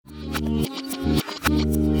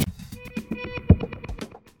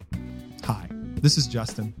This is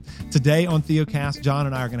Justin. Today on Theocast, John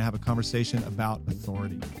and I are going to have a conversation about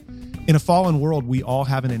authority. In a fallen world, we all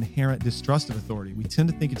have an inherent distrust of authority. We tend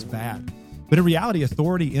to think it's bad. But in reality,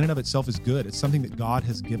 authority in and of itself is good. It's something that God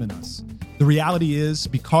has given us. The reality is,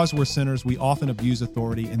 because we're sinners, we often abuse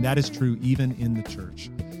authority, and that is true even in the church.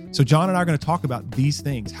 So John and I are going to talk about these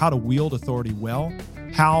things, how to wield authority well,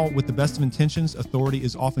 how, with the best of intentions, authority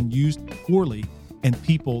is often used poorly, and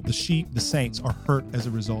people, the sheep, the saints, are hurt as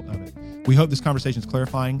a result of it. We hope this conversation is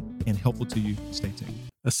clarifying and helpful to you. Stay tuned.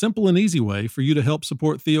 A simple and easy way for you to help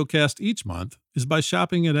support Theocast each month is by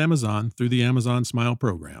shopping at Amazon through the Amazon Smile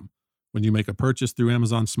program. When you make a purchase through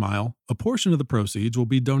Amazon Smile, a portion of the proceeds will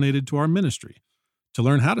be donated to our ministry. To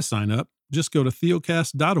learn how to sign up, just go to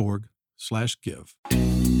theocast.org/give.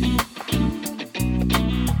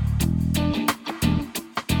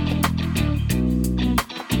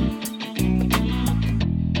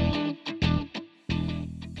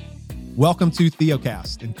 Welcome to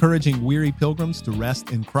Theocast, encouraging weary pilgrims to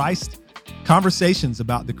rest in Christ. Conversations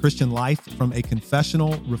about the Christian life from a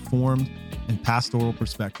confessional, reformed, and pastoral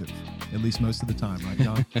perspective, at least most of the time, right,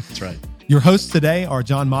 John? That's right. Your hosts today are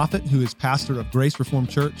John Moffitt, who is pastor of Grace Reformed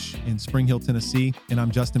Church in Spring Hill, Tennessee, and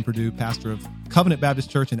I'm Justin Perdue, pastor of Covenant Baptist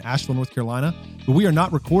Church in Asheville, North Carolina. But we are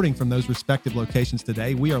not recording from those respective locations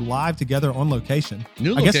today. We are live together on location.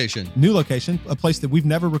 New location, a place that we've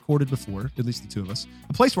never recorded before, at least the two of us.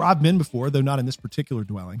 A place where I've been before, though not in this particular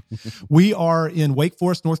dwelling. We are in Wake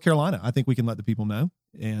Forest, North Carolina. I think we can let the people know.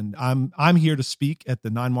 And I'm here to speak at the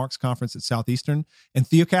Nine Marks Conference at Southeastern, and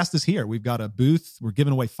Theocast is here. We've got a booth. We're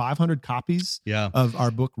giving away 500 copies of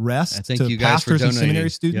our book Rest to you guys pastors and seminary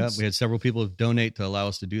students. Yeah, we had several people donate to allow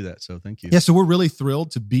us to do that, so thank you. Yeah, so we're really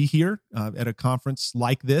thrilled to be here at a conference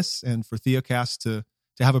like this, and for Theocast to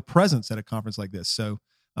have a presence at a conference like this. So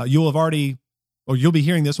you'll be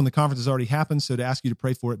hearing this when the conference has already happened, so to ask you to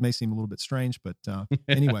pray for it may seem a little bit strange, but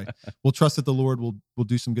anyway, we'll trust that the Lord will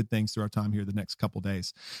do some good things through our time here the next couple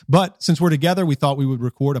days. But since we're together, we thought we would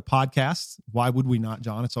record a podcast. Why would we not,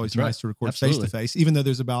 John? It's always nice to record face-to-face, even though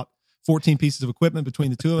there's about 14 pieces of equipment between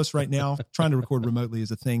the two of us right now. Trying to record remotely is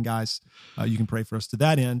a thing, guys. You can pray for us to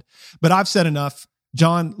that end. But I've said enough.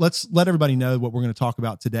 John, let's let everybody know what we're going to talk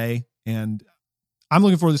about today, and I'm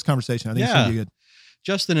looking forward to this conversation. I think it's going to be good.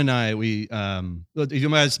 Justin and I, you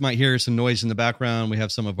guys might hear some noise in the background. We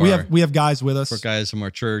have some of our we have guys with us, guys from our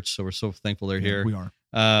church, so we're so thankful they're here. We are.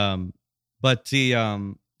 But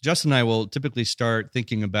Justin and I will typically start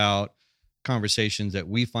thinking about conversations that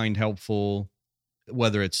we find helpful,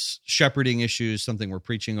 whether it's shepherding issues, something we're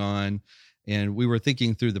preaching on. And we were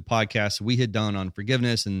thinking through the podcast we had done on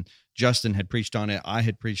forgiveness, and Justin had preached on it. I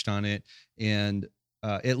had preached on it, and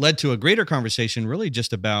it led to a greater conversation really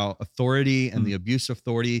just about authority and the abuse of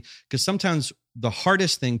authority, because sometimes the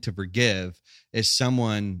hardest thing to forgive is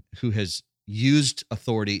someone who has used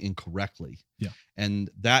authority incorrectly. Yeah. And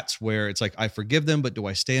that's where it's like, I forgive them, but do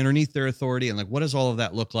I stay underneath their authority? And like, what does all of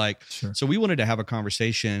that look like? Sure. So we wanted to have a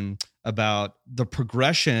conversation about the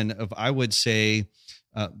progression of, I would say,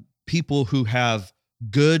 people who have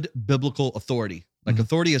good biblical authority. Like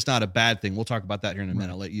authority is not a bad thing. We'll talk about that here in a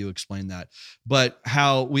minute. I'll let you explain that. But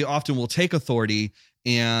how we often will take authority,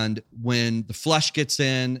 and when the flesh gets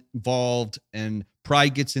involved and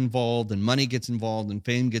pride gets involved and money gets involved and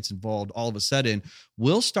fame gets involved, all of a sudden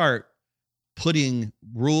we'll start putting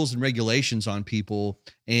rules and regulations on people,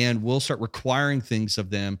 and we'll start requiring things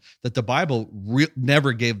of them that the Bible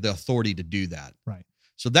never gave the authority to do that. Right.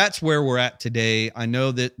 So that's where we're at today. I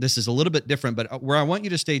know that this is a little bit different, but where I want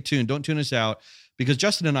you to stay tuned, don't tune us out, because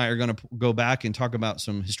Justin and I are going to go back and talk about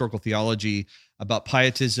some historical theology about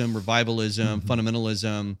pietism, revivalism,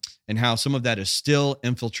 fundamentalism, and how some of that is still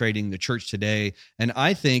infiltrating the church today. And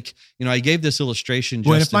I think, I gave this illustration,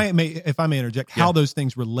 Justin. Well, if I may interject, how those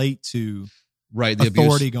things relate to the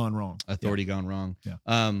authority abuse, gone wrong. Authority gone wrong. Yeah.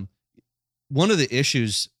 One of the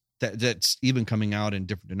issues that's even coming out in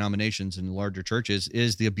different denominations and larger churches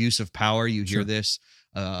is the abuse of power. You hear this,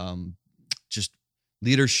 just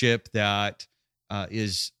leadership that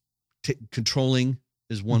is controlling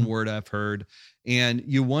is one word I've heard. And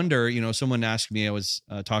you wonder, someone asked me, I was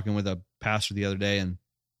talking with a pastor the other day, and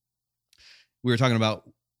we were talking about,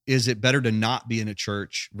 is it better to not be in a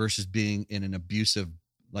church versus being in an abusive,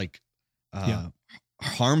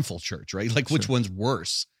 harmful church, right? Like which one's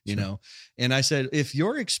worse, you know? And I said, if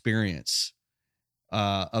your experience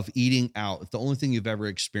of eating out, if the only thing you've ever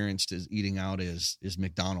experienced is eating out is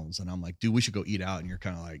McDonald's, and I'm like, dude, we should go eat out. And you're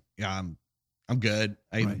kind of like, yeah, I'm good.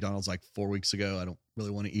 I ate McDonald's like 4 weeks ago. I don't really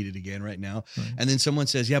want to eat it again right now. Right. And then someone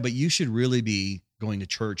says, yeah, but you should really be going to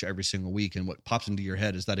church every single week. And what pops into your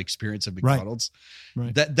head is that experience of McDonald's.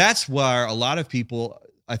 Right. That's where a lot of people,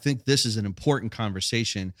 I think this is an important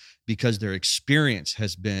conversation because their experience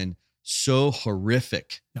has been so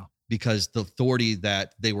horrific because the authority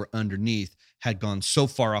that they were underneath had gone so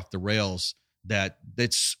far off the rails that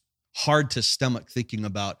it's hard to stomach thinking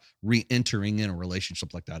about re-entering in a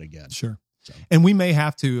relationship like that again. Sure. So. And we may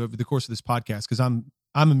have to over the course of this podcast, because I'm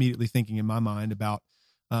immediately thinking in my mind about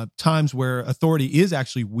times where authority is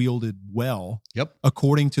actually wielded well,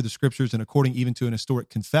 according to the scriptures and according even to an historic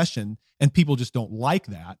confession, and people just don't like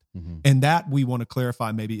that. Mm-hmm. And that we want to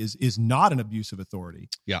clarify maybe is not an abuse of authority.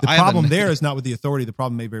 Yeah, the problem there is not with the authority. The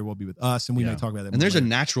problem may very well be with us, and we may talk about that. And there's later. a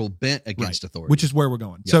natural bent against authority, which is where we're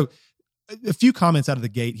going. Yeah. So a few comments out of the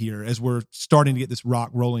gate here as we're starting to get this rock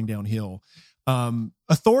rolling downhill.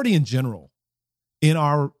 Authority in general, in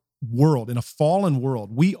our world, in a fallen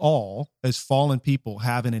world, we all, as fallen people,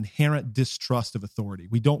 have an inherent distrust of authority.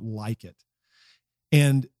 We don't like it.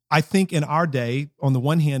 And I think in our day, on the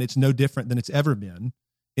one hand, it's no different than it's ever been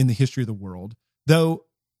in the history of the world, though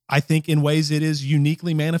I think in ways it is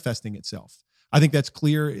uniquely manifesting itself. I think that's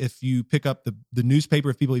clear if you pick up the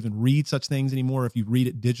newspaper, if people even read such things anymore, if you read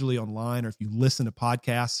it digitally online, or if you listen to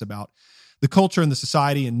podcasts about the culture and the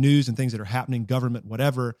society and news and things that are happening, government,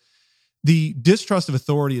 whatever. The distrust of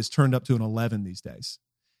authority is turned up to an 11 these days.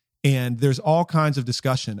 And there's all kinds of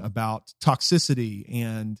discussion about toxicity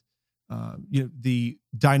and the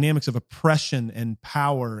dynamics of oppression and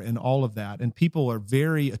power and all of that. And people are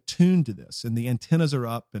very attuned to this, and the antennas are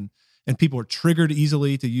up, and people are triggered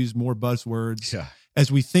easily, to use more buzzwords,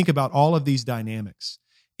 as we think about all of these dynamics.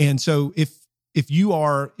 And so if you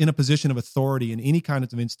are in a position of authority in any kind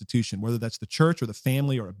of institution, whether that's the church or the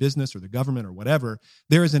family or a business or the government or whatever,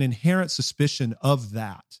 there is an inherent suspicion of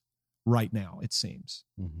that right now, it seems.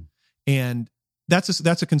 Mm-hmm. And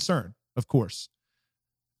that's a concern, of course.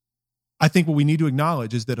 I think what we need to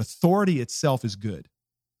acknowledge is that authority itself is good.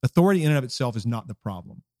 Authority in and of itself is not the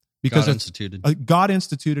problem. Because God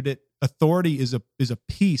instituted it. Authority is a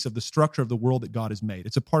piece of the structure of the world that God has made.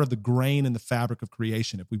 It's a part of the grain and the fabric of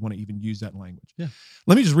creation, if we want to even use that language. Yeah.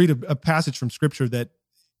 Let me just read a passage from Scripture that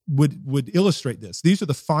would illustrate this. These are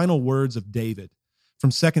the final words of David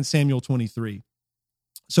from 2 Samuel 23.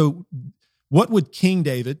 So what would King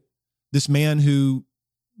David, this man who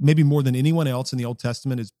maybe more than anyone else in the Old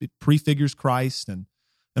Testament it prefigures Christ and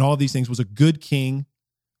all of these things, was a good king,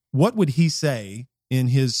 what would he say in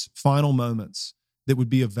his final moments that would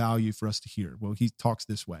be of value for us to hear? Well, he talks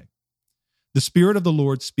this way. The Spirit of the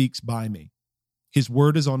Lord speaks by me. His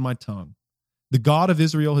word is on my tongue. The God of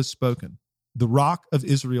Israel has spoken. The Rock of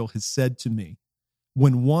Israel has said to me,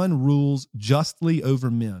 when one rules justly over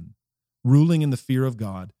men, ruling in the fear of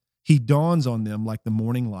God, he dawns on them like the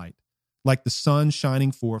morning light, like the sun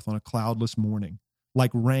shining forth on a cloudless morning,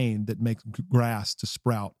 like rain that makes grass to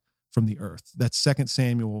sprout from the earth. That's 2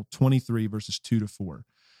 Samuel 23, verses 2-4.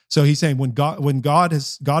 So he's saying when God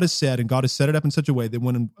has said, and God has set it up in such a way that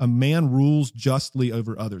when a man rules justly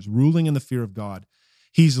over others, ruling in the fear of God,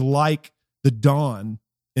 he's like the dawn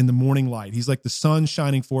in the morning light. He's like the sun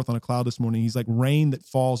shining forth on a cloudless morning. He's like rain that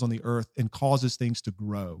falls on the earth and causes things to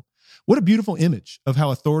grow. What a beautiful image of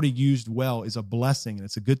how authority used well is a blessing, and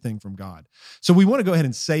it's a good thing from God. So we want to go ahead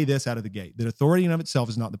and say this out of the gate, that authority in of itself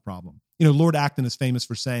is not the problem. Lord Acton is famous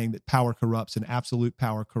for saying that power corrupts and absolute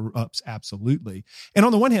power corrupts absolutely. And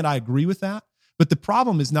on the one hand, I agree with that, but the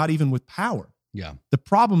problem is not even with power. Yeah. The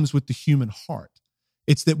problem is with the human heart.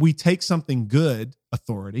 It's that we take something good,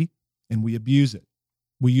 authority, and we abuse it.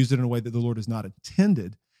 We use it in a way that the Lord has not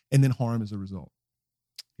intended, and then harm as a result.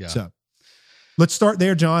 Yeah. So let's start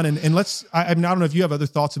there, John. And I don't know if you have other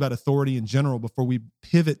thoughts about authority in general before we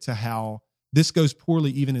pivot to how this goes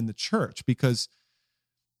poorly even in the church, because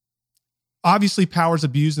obviously power is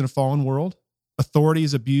abused in a fallen world. Authority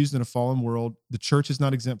is abused in a fallen world. The church is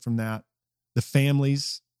not exempt from that. The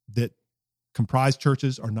families that comprise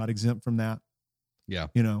churches are not exempt from that. Yeah.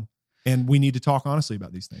 And we need to talk honestly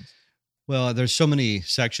about these things. Well, there's so many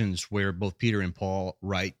sections where both Peter and Paul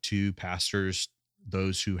write to pastors,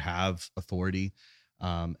 those who have authority.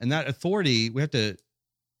 And that authority, we have to,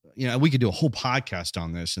 we could do a whole podcast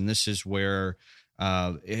on this. And this is where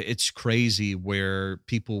it's crazy, where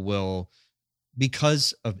people will,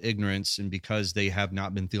 because of ignorance and because they have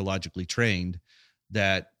not been theologically trained,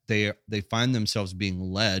 that they find themselves being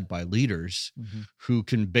led by leaders who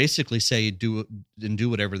can basically say do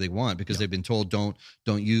whatever they want because they've been told don't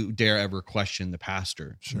you dare ever question the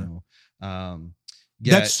pastor. Sure.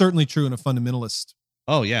 That's certainly true in a fundamentalist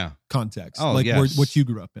context. What you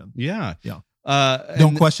grew up in. Yeah.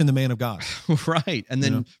 Don't question the man of God. Right. And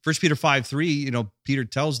then 1 Peter 5:3, Peter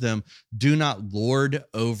tells them, do not lord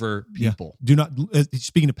over people. Do not,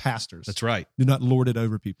 speaking to pastors. That's right. Do not lord it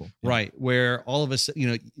over people. Yeah. Right. Where all of us,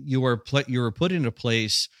 you were put in a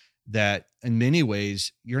place that in many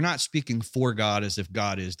ways you're not speaking for God as if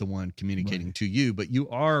God is the one communicating to you, but you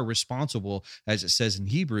are responsible, as it says in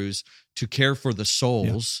Hebrews, to care for the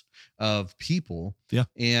souls of people. Yeah.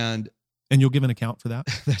 And you'll give an account for that.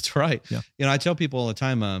 That's right. Yeah. I tell people all the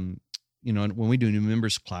time, when we do new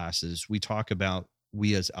members classes, we talk about,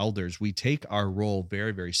 we as elders, we take our role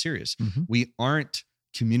very, very serious. Mm-hmm. We aren't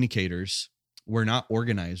communicators. We're not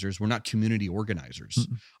organizers. We're not community organizers.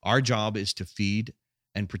 Mm-mm. Our job is to feed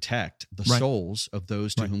and protect the souls of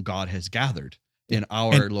those to whom God has gathered in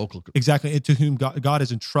our local. Exactly. And to whom God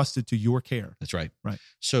has entrusted to your care. That's right. Right.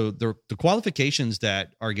 So the qualifications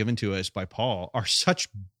that are given to us by Paul are such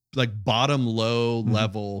like bottom low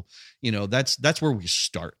level, that's where we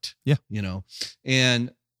start. Yeah.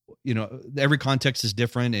 And every context is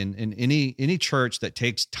different, and any church that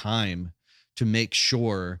takes time to make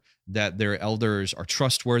sure that their elders are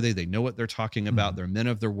trustworthy, they know what they're talking about, they're men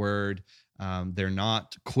of their word, they're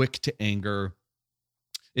not quick to anger,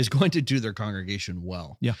 is going to do their congregation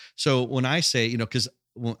well. Yeah. So when I say, because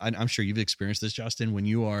I'm sure you've experienced this, Justin, when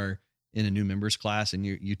you are in a new members class and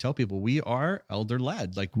you tell people we are elder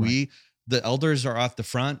led, like the elders are off the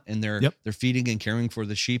front and they're feeding and caring for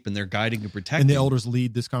the sheep and they're guiding and protecting. And the elders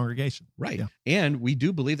lead this congregation. Right. Yeah. And we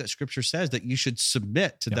do believe that scripture says that you should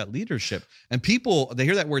submit to that leadership. And people, they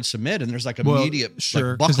hear that word submit and there's like immediate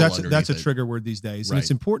because that's a trigger word these days. And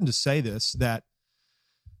it's important to say this, that,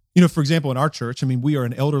 for example, in our church, we are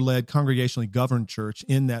an elder-led, congregationally governed church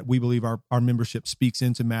in that we believe our membership speaks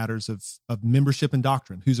into matters of membership and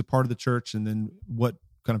doctrine, who's a part of the church, and then what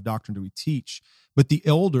kind of doctrine do we teach. But the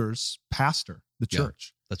elders pastor the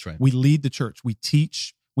church. That's right. We lead the church. We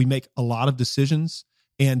teach. We make a lot of decisions.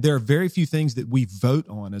 And there are very few things that we vote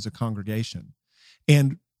on as a congregation.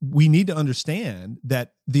 And we need to understand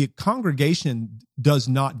that the congregation does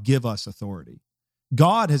not give us authority.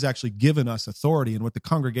 God has actually given us authority, and what the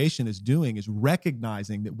congregation is doing is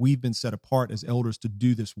recognizing that we've been set apart as elders to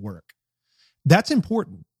do this work. That's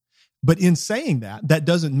important. But in saying that, that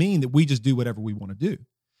doesn't mean that we just do whatever we want to do.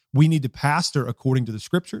 We need to pastor according to the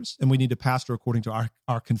scriptures, and we need to pastor according to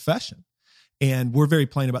our confession. And we're very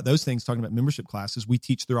plain about those things, talking about membership classes. We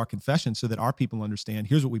teach through our confession so that our people understand,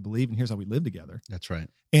 here's what we believe and here's how we live together. That's right.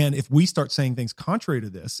 And if we start saying things contrary to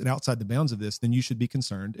this and outside the bounds of this, then you should be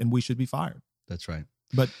concerned and we should be fired. That's right.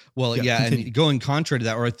 But continue. And going contrary to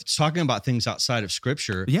that, or talking about things outside of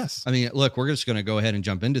scripture. Yes. Look, we're just going to go ahead and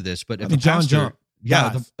jump into this. But if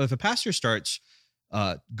if a pastor starts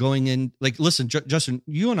going in, like, listen, Justin,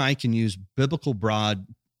 you and I can use biblical broad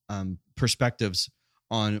perspectives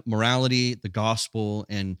on morality, the gospel,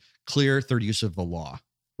 and clear third use of the law,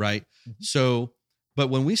 right? Mm-hmm. So, but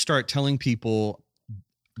when we start telling people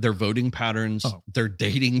their voting patterns, their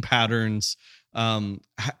dating patterns,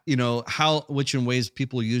 which in ways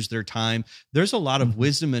people use their time, there's a lot of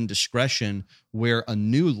wisdom and discretion where a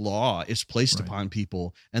new law is placed upon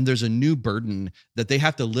people, and there's a new burden that they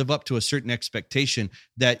have to live up to a certain expectation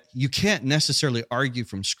that you can't necessarily argue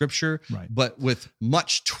from scripture, but with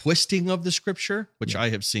much twisting of the scripture, which I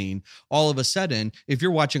have seen, all of a sudden, if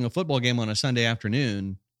you're watching a football game on a Sunday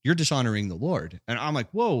afternoon, you're dishonoring the Lord. And I'm like,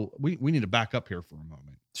 whoa, we need to back up here for a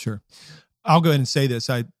moment. Sure. I'll go ahead and say this.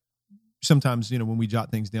 Sometimes, when we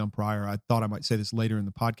jot things down prior, I thought I might say this later in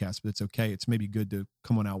the podcast, but it's okay. It's maybe good to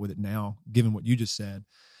come on out with it now, given what you just said.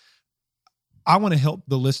 I want to help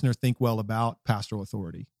the listener think well about pastoral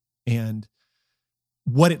authority and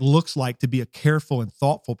what it looks like to be a careful and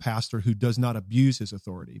thoughtful pastor who does not abuse his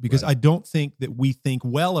authority, because I don't think that we think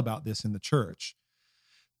well about this in the church.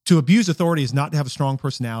 To abuse authority is not to have a strong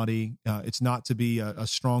personality. It's not to be a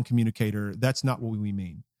strong communicator. That's not what we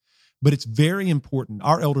mean. But it's very important.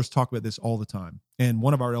 Our elders talk about this all the time. And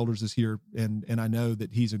one of our elders is here, and I know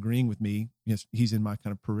that he's agreeing with me. Yes, he's in my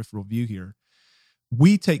kind of peripheral view here.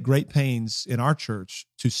 We take great pains in our church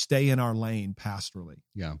to stay in our lane pastorally.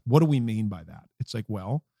 Yeah. What do we mean by that? It's like,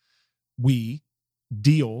 well, we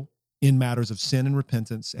deal in matters of sin and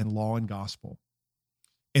repentance and law and gospel.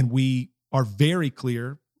 And we are very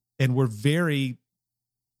clear, and we're very,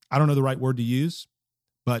 I don't know the right word to use,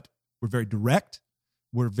 but we're very direct.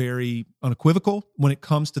 We're very unequivocal when it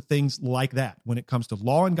comes to things like that. When it comes to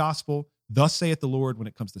law and gospel, thus saith the Lord, when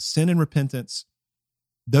it comes to sin and repentance,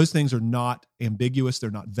 those things are not ambiguous.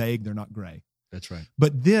 They're not vague. They're not gray. That's right.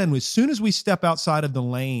 But then as soon as we step outside of the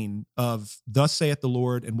lane of thus saith the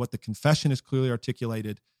Lord and what the confession is clearly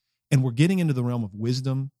articulated, and we're getting into the realm of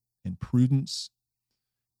wisdom and prudence,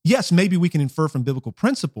 yes, maybe we can infer from biblical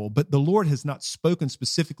principle, but the Lord has not spoken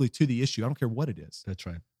specifically to the issue. I don't care what it is. That's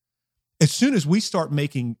right. As soon as we start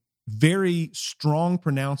making very strong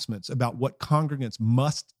pronouncements about what congregants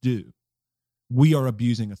must do, we are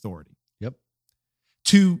abusing authority. Yep.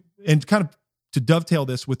 And kind of to dovetail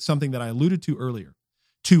this with something that I alluded to earlier,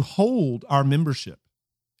 to hold our membership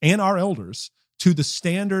and our elders to the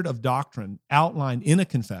standard of doctrine outlined in a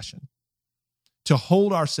confession, to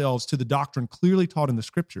hold ourselves to the doctrine clearly taught in the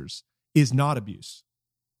scriptures, is not abuse.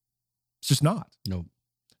 It's just not. No.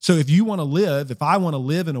 So if I want to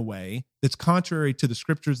live in a way that's contrary to the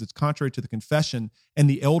scriptures, that's contrary to the confession, and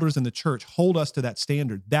the elders in the church hold us to that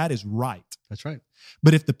standard, that is right. That's right.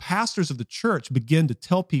 But if the pastors of the church begin to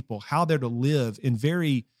tell people how they're to live in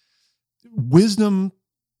very wisdom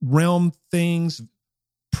realm things,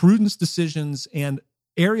 prudence decisions, and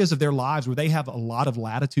areas of their lives where they have a lot of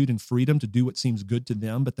latitude and freedom to do what seems good to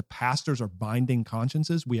them, but the pastors are binding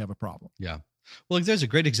consciences, we have a problem. Yeah. Well, there's a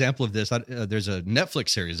great example of this. There's a Netflix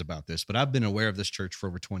series about this, but I've been aware of this church for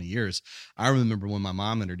over 20 years. I remember when my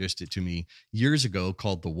mom introduced it to me years ago,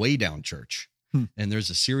 called the Way Down Church. And there's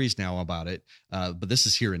a series now about it, but this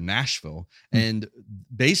is here in Nashville. And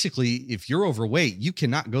basically, if you're overweight, you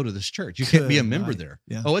cannot go to this church. You can't be a member there.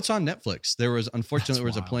 Yeah. Oh, it's on Netflix. Unfortunately, there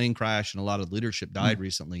was a wild. plane crash and a lot of leadership died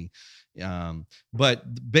recently. But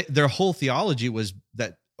their whole theology was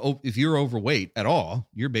that, if you're overweight at all,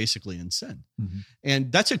 you're basically in sin. Mm-hmm.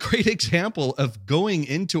 And that's a great example of going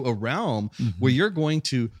into a realm where you're going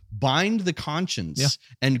to bind the conscience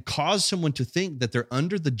and cause someone to think that they're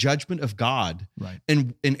under the judgment of God. Right.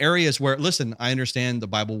 In areas where, listen, I understand the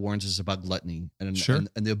Bible warns us about gluttony and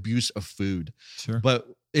the abuse of food. Sure. But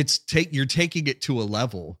you're taking it to a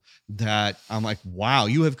level that I'm like, wow,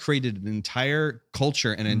 you have created an entire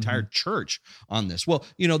culture and an entire church on this. Well,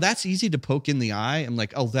 that's easy to poke in the eye. I'm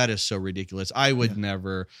like, oh, that is so ridiculous. I would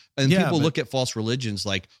never. And people look at false religions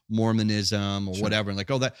like Mormonism or whatever and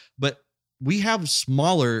like, oh, that. But we have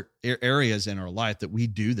smaller areas in our life that we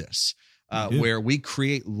do this. Where we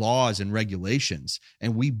create laws and regulations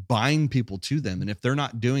and we bind people to them. And if they're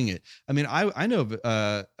not doing it, I mean, I know of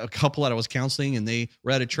a couple that I was counseling and they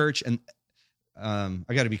were at a church and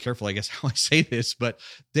I got to be careful, I guess, how I say this, but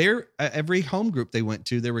every home group they went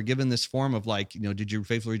to, they were given this form of like, did you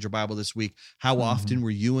faithfully read your Bible this week? How often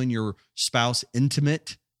were you and your spouse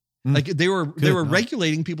intimate? Like they were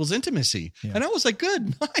regulating people's intimacy. Yeah. And I was like,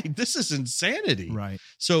 good night. This is insanity. Right.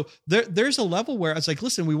 So there's a level where it's like,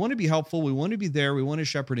 listen, we want to be helpful. We want to be there. We want to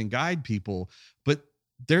shepherd and guide people, but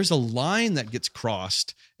there's a line that gets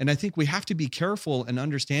crossed. And I think we have to be careful and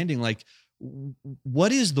understanding, like,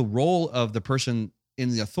 what is the role of the person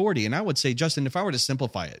in the authority? And I would say, Justin, if I were to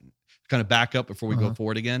simplify it, kind of back up before we go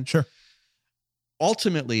forward again. Sure.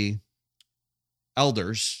 Ultimately,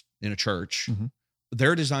 elders in a church,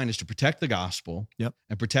 their design is to protect the gospel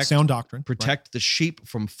and protect sound doctrine, protect the sheep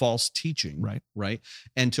from false teaching, right?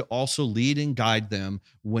 And to also lead and guide them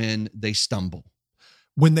when they stumble.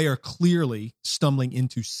 When they are clearly stumbling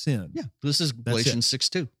into sin. Yeah. This is Galatians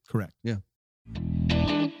 6:2. Correct. Yeah.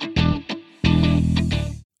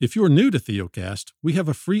 If you're new to Theocast, we have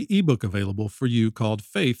a free ebook available for you called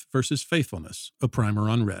Faith versus Faithfulness, a primer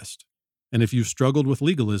on rest. And if you've struggled with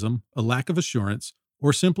legalism, a lack of assurance,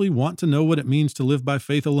 or simply want to know what it means to live by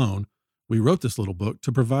faith alone, we wrote this little book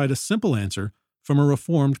to provide a simple answer from a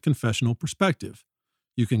Reformed confessional perspective.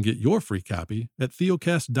 You can get your free copy at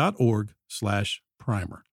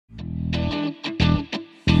theocast.org/primer.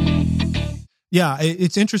 Yeah,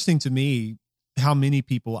 it's interesting to me how many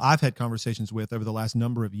people I've had conversations with over the last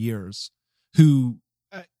number of years who,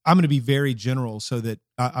 I'm going to be very general so that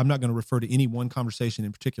I'm not going to refer to any one conversation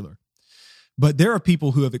in particular. But there are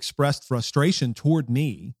people who have expressed frustration toward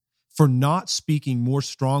me for not speaking more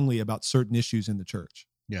strongly about certain issues in the church.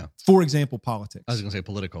 Yeah. For example, politics. I was going to say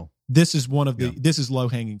political. This is one of this is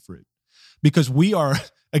low-hanging fruit. Because we are,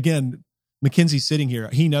 again, Mackenzie's sitting here.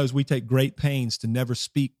 He knows we take great pains to never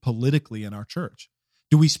speak politically in our church.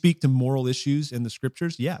 Do we speak to moral issues in the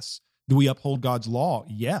scriptures? Yes. Do we uphold God's law?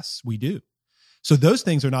 Yes, we do. So those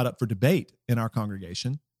things are not up for debate in our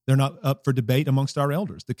congregation. They're not up for debate amongst our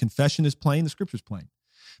elders. The confession is plain, the scripture is plain.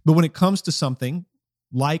 But when it comes to something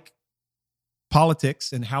like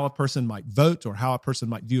politics and how a person might vote or how a person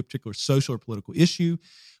might view a particular social or political issue,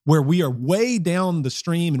 where we are way down the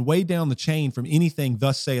stream and way down the chain from anything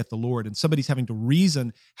thus saith the Lord, and somebody's having to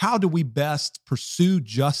reason, how do we best pursue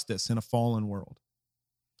justice in a fallen world?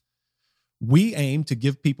 We aim to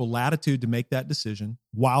give people latitude to make that decision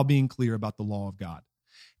while being clear about the law of God.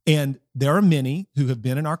 And there are many who have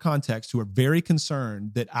been in our context who are very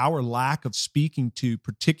concerned that our lack of speaking to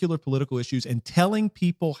particular political issues and telling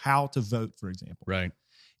people how to vote, for example,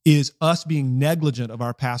 is us being negligent of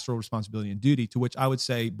our pastoral responsibility and duty, to which I would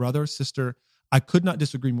say, brother, sister, I could not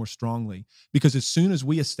disagree more strongly, because as soon as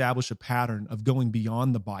we establish a pattern of going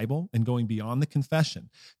beyond the Bible and going beyond the confession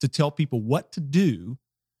to tell people what to do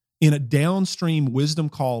in a downstream wisdom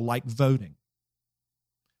call like voting,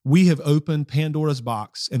 we have opened Pandora's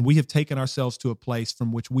box, and we have taken ourselves to a place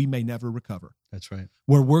from which we may never recover. That's right.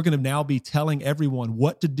 Where we're going to now be telling everyone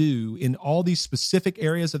what to do in all these specific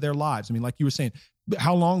areas of their lives. I mean, like you were saying,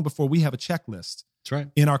 how long before we have a checklist? That's right.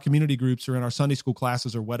 In our community groups or in our Sunday school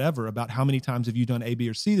classes or whatever about how many times have you done A, B,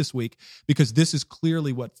 or C this week? Because this is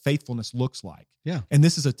clearly what faithfulness looks like. Yeah. And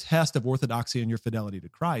this is a test of orthodoxy and your fidelity to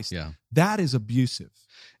Christ. Yeah. That is abusive.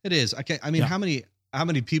 It is. I mean, how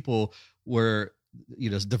many people were,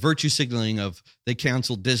 the virtue signaling of they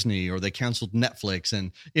canceled Disney or they canceled Netflix,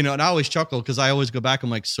 and and I always chuckle because I always go back. I'm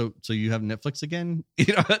like, so you have Netflix again? And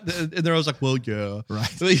they're always like, well, yeah,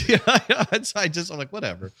 right. I'm like,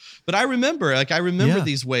 whatever. But I remember,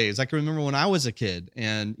 these ways. I can remember when I was a kid,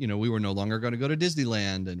 and we were no longer going to go to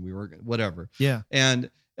Disneyland, and we were whatever. Yeah, and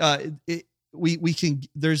we can.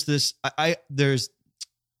 There's this. I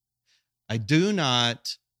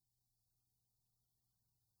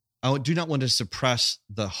do not want to suppress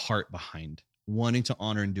the heart behind wanting to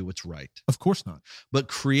honor and do what's right. Of course not. But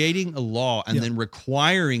creating a law and then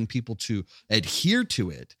requiring people to adhere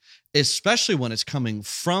to it, especially when it's coming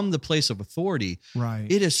from the place of authority, right?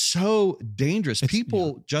 It is so dangerous.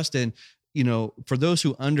 People, Justin, for those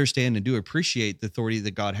who understand and do appreciate the authority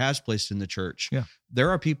that God has placed in the church,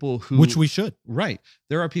 there are people who, which we should, right?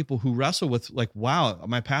 There are people who wrestle with like, wow,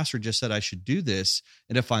 my pastor just said I should do this,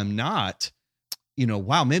 and if I'm not,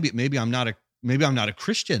 wow, maybe I'm not a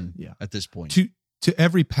Christian at this point. To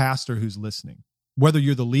every pastor who's listening, whether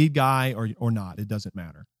you're the lead guy or not, it doesn't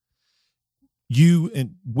matter. You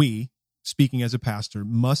and we, speaking as a pastor,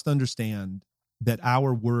 must understand that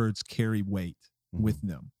our words carry weight with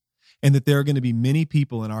them, and that there are going to be many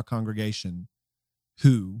people in our congregation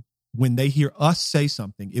who, when they hear us say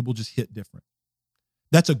something, it will just hit different.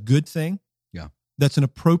 That's a good thing. Yeah. That's an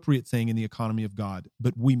appropriate thing in the economy of God,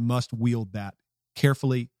 but we must wield that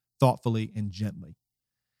carefully, thoughtfully, and gently.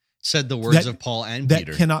 Said the words of Paul and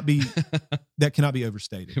Peter. That cannot be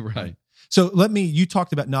overstated. Right. So you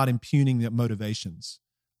talked about not impugning the motivations.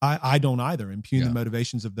 I don't either impugn the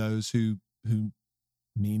motivations of those who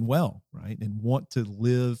mean well, right? And want to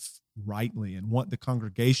live rightly and want the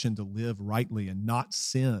congregation to live rightly and not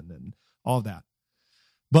sin and all that.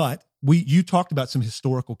 But you talked about some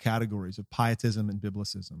historical categories of pietism and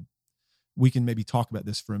biblicism. We can maybe talk about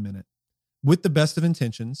this for a minute. With the best of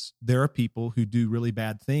intentions, there are people who do really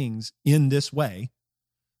bad things in this way,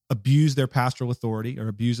 abuse their pastoral authority or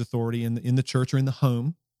abuse authority in the church or in the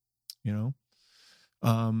home,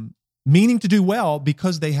 meaning to do well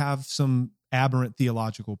because they have some aberrant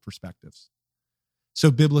theological perspectives. So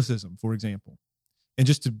biblicism, for example, and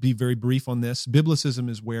just to be very brief on this, biblicism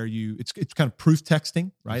is where it's kind of proof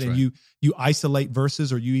texting, right? That's And you isolate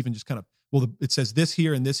verses, or you even just kind of, it says this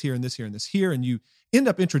here and this here and this here and this here, and you end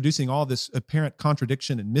up introducing all this apparent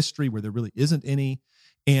contradiction and mystery where there really isn't any,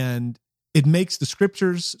 and it makes the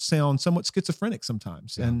scriptures sound somewhat schizophrenic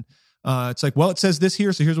sometimes. Yeah. And it's like, well, it says this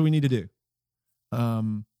here, so here's what we need to do.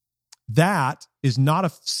 That is not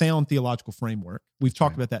a sound theological framework. We've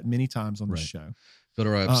talked about that many times on this show. Go to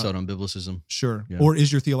our episode on biblicism. Sure. Yeah. Or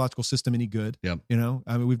is your theological system any good? Yeah.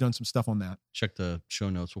 We've done some stuff on that. Check the show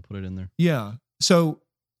notes. We'll put it in there. Yeah. So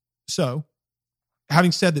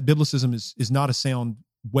having said that biblicism is not a sound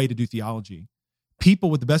way to do theology, people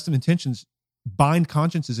with the best of intentions bind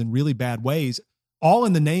consciences in really bad ways, all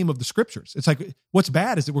in the name of the scriptures. It's like, what's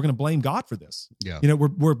bad is that we're going to blame God for this. Yeah.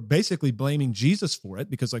 We're basically blaming Jesus for it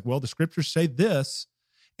because the scriptures say this,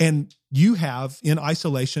 and you have, in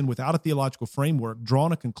isolation, without a theological framework,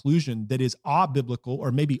 drawn a conclusion that is abiblical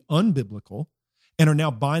or maybe unbiblical, and are now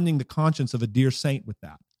binding the conscience of a dear saint with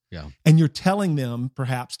that. Yeah. And you're telling them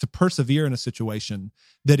perhaps to persevere in a situation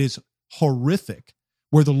that is horrific,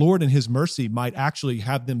 where the Lord in his mercy might actually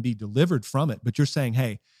have them be delivered from it. But you're saying,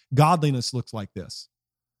 hey, godliness looks like this.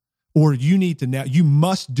 Or you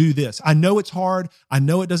must do this. I know it's hard. I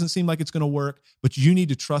know it doesn't seem like it's going to work, but you need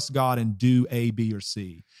to trust God and do A, B, or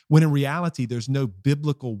C. When in reality, there's no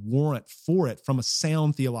biblical warrant for it from a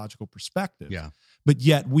sound theological perspective. Yeah. But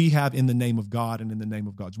yet we have, in the name of God and in the name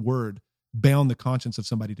of God's word, bound the conscience of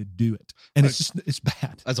somebody to do it. And it's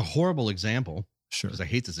bad. As a horrible example. Sure. Because I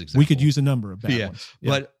hate this example. We could use a number of bad ones.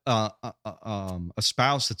 Yeah. But a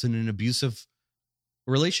spouse that's in an abusive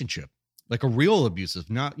relationship, like a real abusive,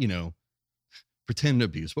 not, pretend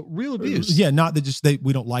abuse, but real abuse. Yeah, not that just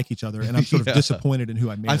we don't like each other, and I'm sort of disappointed in who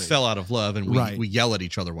I married. I fell out of love, and we yell at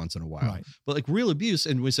each other once in a while. Right. But like real abuse,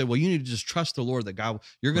 and we say, well, you need to just trust the Lord, that God,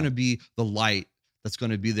 you're going to be the light that's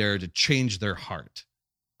going to be there to change their heart.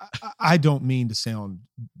 I don't mean to sound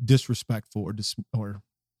disrespectful or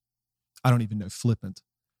I don't even know, flippant,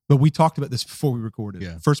 but we talked about this before we recorded.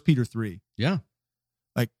 Yeah. 1 Peter 3. Yeah.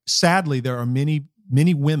 Like, sadly, there are many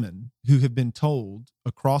women who have been told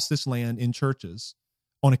across this land in churches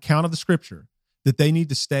on account of the scripture that they need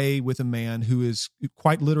to stay with a man who is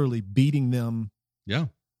quite literally beating them. Yeah.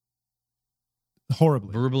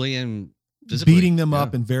 Horribly. Verbally and physically. Beating them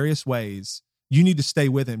up in various ways. You need to stay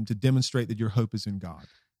with him to demonstrate that your hope is in God.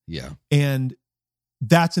 Yeah. And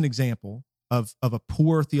that's an example of a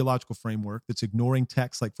poor theological framework that's ignoring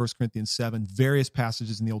texts like 1 Corinthians 7, various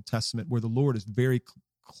passages in the Old Testament where the Lord is very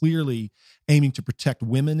clearly aiming to protect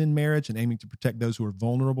women in marriage and aiming to protect those who are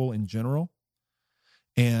vulnerable in general.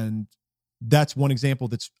 And that's one example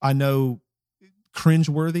that's, I know,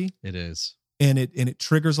 cringeworthy. It is. And it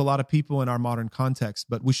triggers a lot of people in our modern context,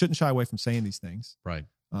 but we shouldn't shy away from saying these things. Right.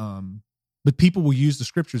 But people will use the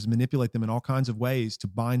scriptures and manipulate them in all kinds of ways to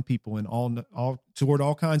bind people in all toward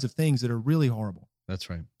all kinds of things that are really horrible. That's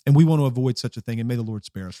right. And we want to avoid such a thing, and may the Lord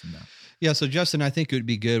spare us from that. Yeah. So Justin, I think it would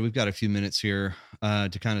be good. We've got a few minutes here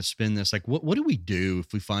to kind of spin this. Like, what do we do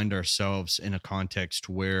if we find ourselves in a context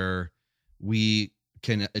where we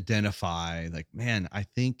can identify, like, man, I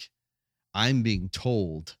think I'm being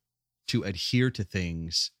told to adhere to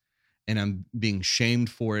things, and I'm being shamed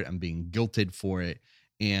for it. I'm being guilted for it.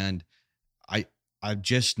 And I'm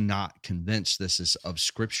just not convinced this is of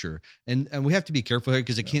scripture. And we have to be careful here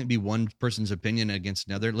because it can't be one person's opinion against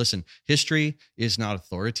another. Listen, history is not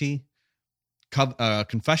authority.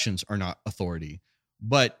 Confessions are not authority.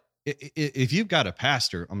 But if you've got a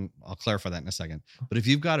pastor, I'll clarify that in a second. But if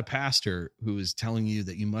you've got a pastor who is telling you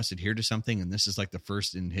that you must adhere to something, and this is like the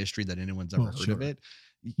first in history that anyone's ever heard of it,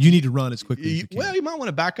 you need to run as quickly as you can. Well, you might want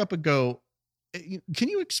to back up and go, can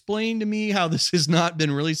you explain to me how this has not been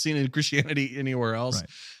really seen in Christianity anywhere else?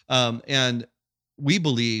 Right. And we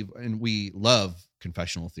believe and we love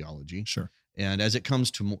confessional theology. Sure. And as it comes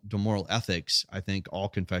to moral ethics, I think all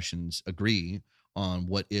confessions agree on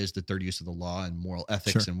what is the third use of the law and moral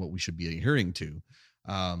ethics and what we should be adhering to.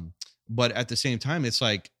 But at the same time, it's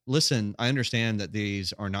like, listen, I understand that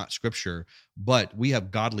these are not scripture, but we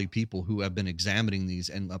have godly people who have been examining these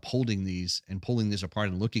and upholding these and pulling these apart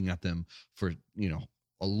and looking at them for,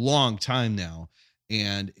 a long time now.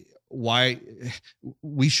 And why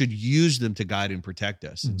we should use them to guide and protect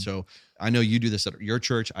us. Mm-hmm. And so I know you do this at your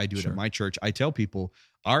church. I do it at my church. I tell people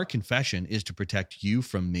our confession is to protect you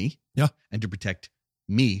from me and to protect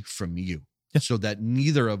me from you. So that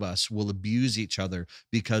neither of us will abuse each other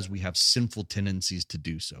because we have sinful tendencies to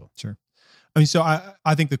do so. Sure. I mean, so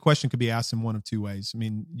I think the question could be asked in one of two ways. I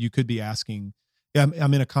mean, you could be asking, I'm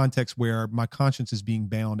in a context where my conscience is being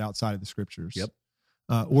bound outside of the scriptures. Yep.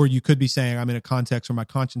 Or you could be saying, I'm in a context where my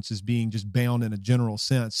conscience is being just bound in a general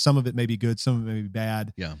sense. Some of it may be good, some of it may be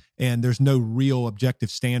bad. Yeah. And there's no real objective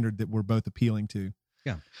standard that we're both appealing to.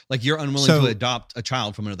 Yeah. Like you're unwilling to adopt a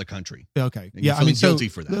child from another country. Okay. Yeah. I mean, guilty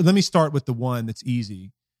for that. Let me start with the one that's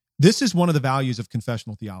easy. This is one of the values of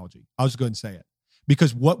confessional theology. I'll just go ahead and say it.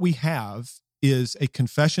 Because what we have is a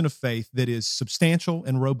confession of faith that is substantial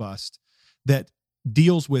and robust, that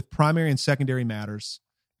deals with primary and secondary matters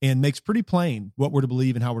and makes pretty plain what we're to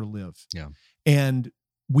believe and how we're to live. Yeah. And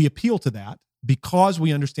we appeal to that because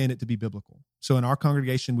we understand it to be biblical. So in our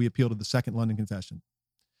congregation, we appeal to the Second London Confession.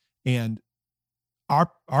 And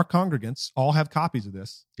our congregants all have copies of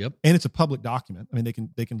this. Yep. And it's a public document. I mean,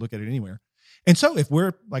 they can look at it anywhere. And so if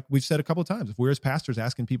we're, like we've said a couple of times, if we're as pastors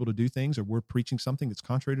asking people to do things or we're preaching something that's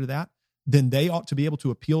contrary to that, then they ought to be able to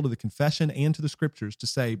appeal to the confession and to the scriptures to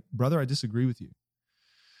say, brother, I disagree with you.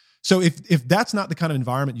 So if that's not the kind of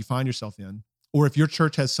environment you find yourself in, or if your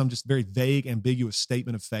church has some just very vague, ambiguous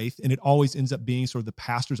statement of faith, and it always ends up being sort of the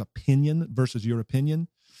pastor's opinion versus your opinion,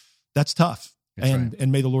 that's tough.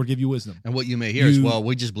 And may the Lord give you wisdom. And what you may hear is, well,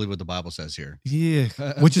 we just believe what the Bible says here. Yeah,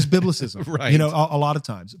 which is biblicism. Right. A lot of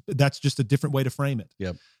times. That's just a different way to frame it.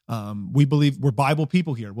 Yep. We believe we're Bible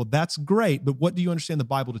people here. Well, that's great, but what do you understand the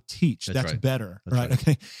Bible to teach? That's right. better. That's right?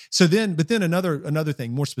 Okay. So then another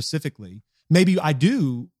thing, more specifically, maybe I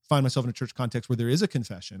do find myself in a church context where there is a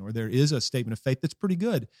confession or there is a statement of faith that's pretty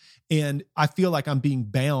good. And I feel like I'm being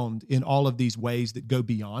bound in all of these ways that go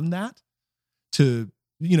beyond that to,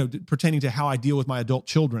 pertaining to how I deal with my adult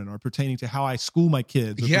children, or pertaining to how I school my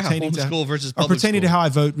kids, or pertaining homeschool versus or public pertaining school. to how I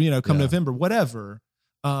vote, come November, whatever.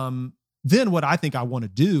 then what I think I want to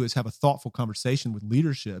do is have a thoughtful conversation with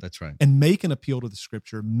leadership. That's right. And make an appeal to the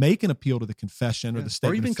scripture, make an appeal to the confession or the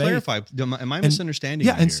statement or even of faith. clarify. Am I misunderstanding?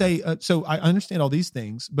 Yeah, you and here? say, so I understand all these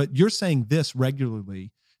things, but you're saying this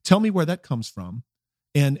regularly. Tell me where that comes from.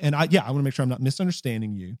 And I want to make sure I'm not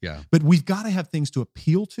misunderstanding you. Yeah. But we've got to have things to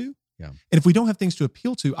appeal to. Yeah. And if we don't have things to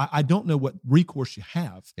appeal to, I don't know what recourse you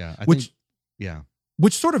have. Yeah.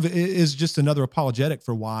 Which sort of is just another apologetic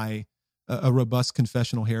for why a robust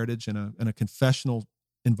confessional heritage and a confessional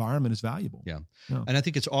environment is valuable. Yeah. And I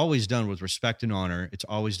think it's always done with respect and honor. It's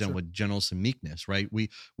always done with gentleness and meekness, right? We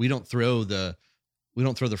don't throw the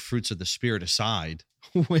fruits of the Spirit aside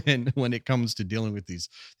when it comes to dealing with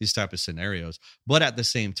these type of scenarios. But at the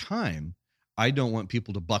same time, I don't want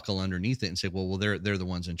people to buckle underneath it and say, well, they're the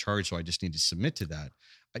ones in charge, so I just need to submit to that.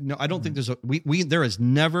 No, I don't think there is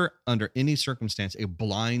never under any circumstance a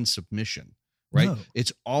blind submission. Right. No,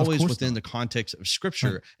 it's always within not. the context of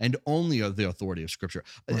Scripture, Right. and only of the authority of Scripture.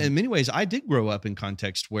 Right. In many ways, I did grow up in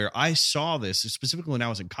context where I saw this, specifically when I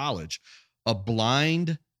was in college, a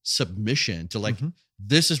blind submission to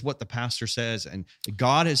this is what the pastor says, and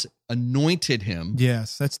God has anointed him.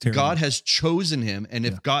 Yes, that's terrible. God has chosen him, and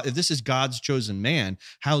if this is God's chosen man,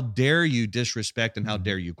 how dare you disrespect and how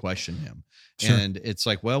dare you question him? Sure. And it's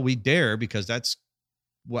like, well, we dare because that's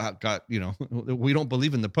what God, we don't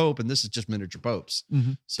believe in the Pope, and this is just miniature popes.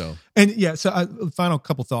 Mm-hmm. So final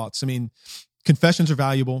couple thoughts. I mean, confessions are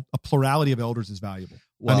valuable. A plurality of elders is valuable.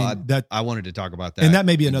 Well, I wanted to talk about that, and that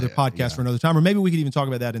may be another podcast for another time, or maybe we could even talk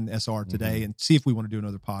about that in SR today and see if we want to do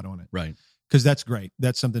another pod on it. Right. Because that's great.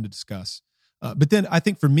 That's something to discuss. But then I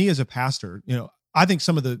think for me as a pastor, I think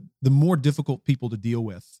some of the more difficult people to deal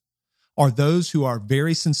with are those who are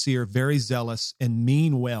very sincere, very zealous, and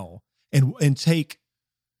mean well, and take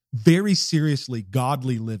very seriously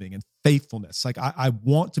godly living and faithfulness. Like I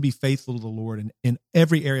want to be faithful to the Lord in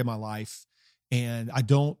every area of my life, and I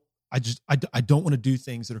don't want to do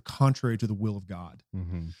things that are contrary to the will of God.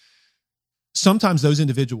 Mm-hmm. Sometimes those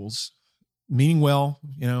individuals, meaning well,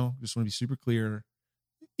 just want to be super clear,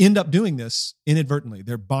 end up doing this inadvertently.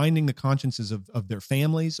 They're binding the consciences of their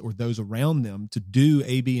families or those around them to do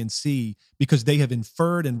A, B, and C because they have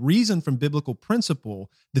inferred and reasoned from biblical principle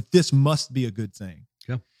that this must be a good thing.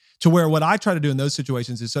 Yeah. To where what I try to do in those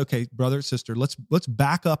situations is, okay, brother, sister, let's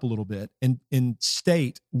back up a little bit and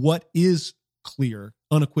state what is clear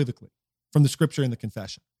unequivocally from the Scripture and the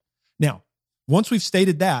confession. Now, once we've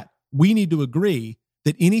stated that, we need to agree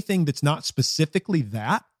that anything that's not specifically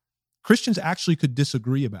that, Christians actually could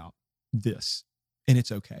disagree about this, and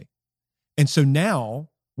it's okay. And so now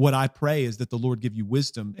what I pray is that the Lord give you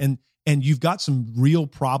wisdom, and you've got some real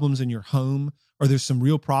problems in your home, or there's some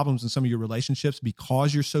real problems in some of your relationships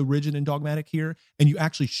because you're so rigid and dogmatic here, and you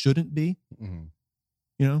actually shouldn't be. Mm-hmm.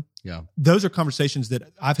 Yeah. Those are conversations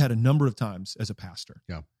that I've had a number of times as a pastor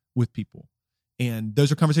with people. And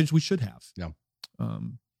those are conversations we should have.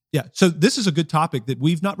 Yeah. So this is a good topic that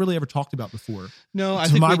we've not really ever talked about before. No, I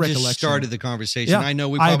think we just started the conversation. Yeah, I know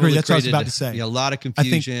we I probably agree. That's created what I was about to say. A lot of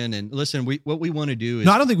confusion. And listen, what we want to do is...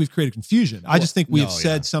 No, I don't think we've created confusion. I just think we have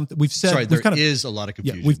said something. There is a lot of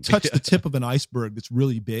confusion. Yeah, we've touched the tip of an iceberg that's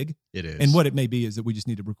really big. It is. And what it may be is that we just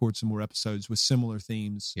need to record some more episodes with similar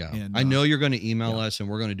themes. Yeah. And, I know you're going to email us, and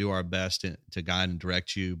we're going to do our best to guide and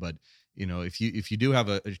direct you. But, if you do have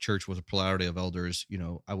a church with a plurality of elders,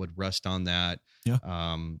 I would rest on that.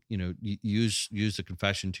 Yeah. Use the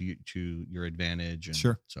confession to your advantage. And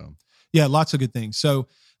sure. So, yeah, lots of good things. So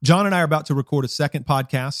John and I are about to record a second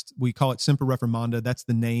podcast. We call it Semper Reformanda. That's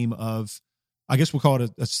the name of, I guess we'll call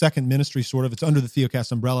it a second ministry, sort of. It's under the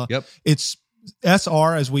Theocast umbrella. Yep. It's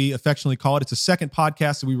SR, as we affectionately call it. It's a second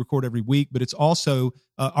podcast that we record every week, but it's also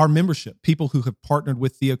our membership, people who have partnered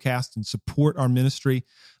with Theocast and support our ministry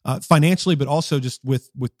financially, but also just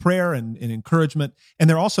with prayer and encouragement. And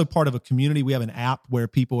they're also part of a community. We have an app where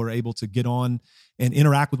people are able to get on and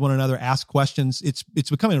interact with one another, ask questions.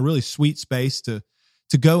 It's becoming a really sweet space to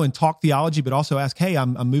go and talk theology, but also ask, hey,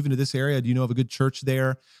 I'm moving to this area. Do you know of a good church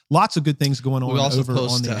there? Lots of good things going on over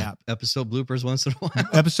on the app. Episode bloopers once in a while.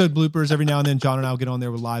 Episode bloopers every now and then. John and I will get on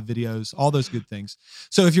there with live videos, all those good things.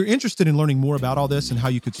 So if you're interested in learning more about all this and how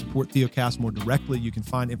you could support Theocast more directly, you can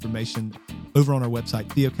find information over on our website,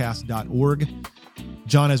 theocast.org.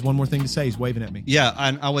 John has one more thing to say. He's waving at me. Yeah,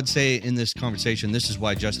 and I would say in this conversation, this is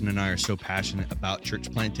why Justin and I are so passionate about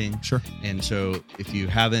church planting. Sure. And so if you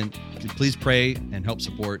haven't, please pray and help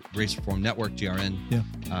support Grace Reformed Network, GRN.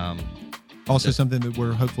 Yeah. Also something that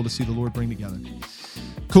we're hopeful to see the Lord bring together.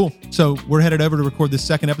 Cool. So we're headed over to record this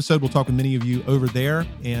second episode. We'll talk with many of you over there.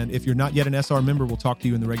 And if you're not yet an SR member, we'll talk to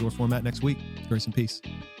you in the regular format next week. Grace and peace.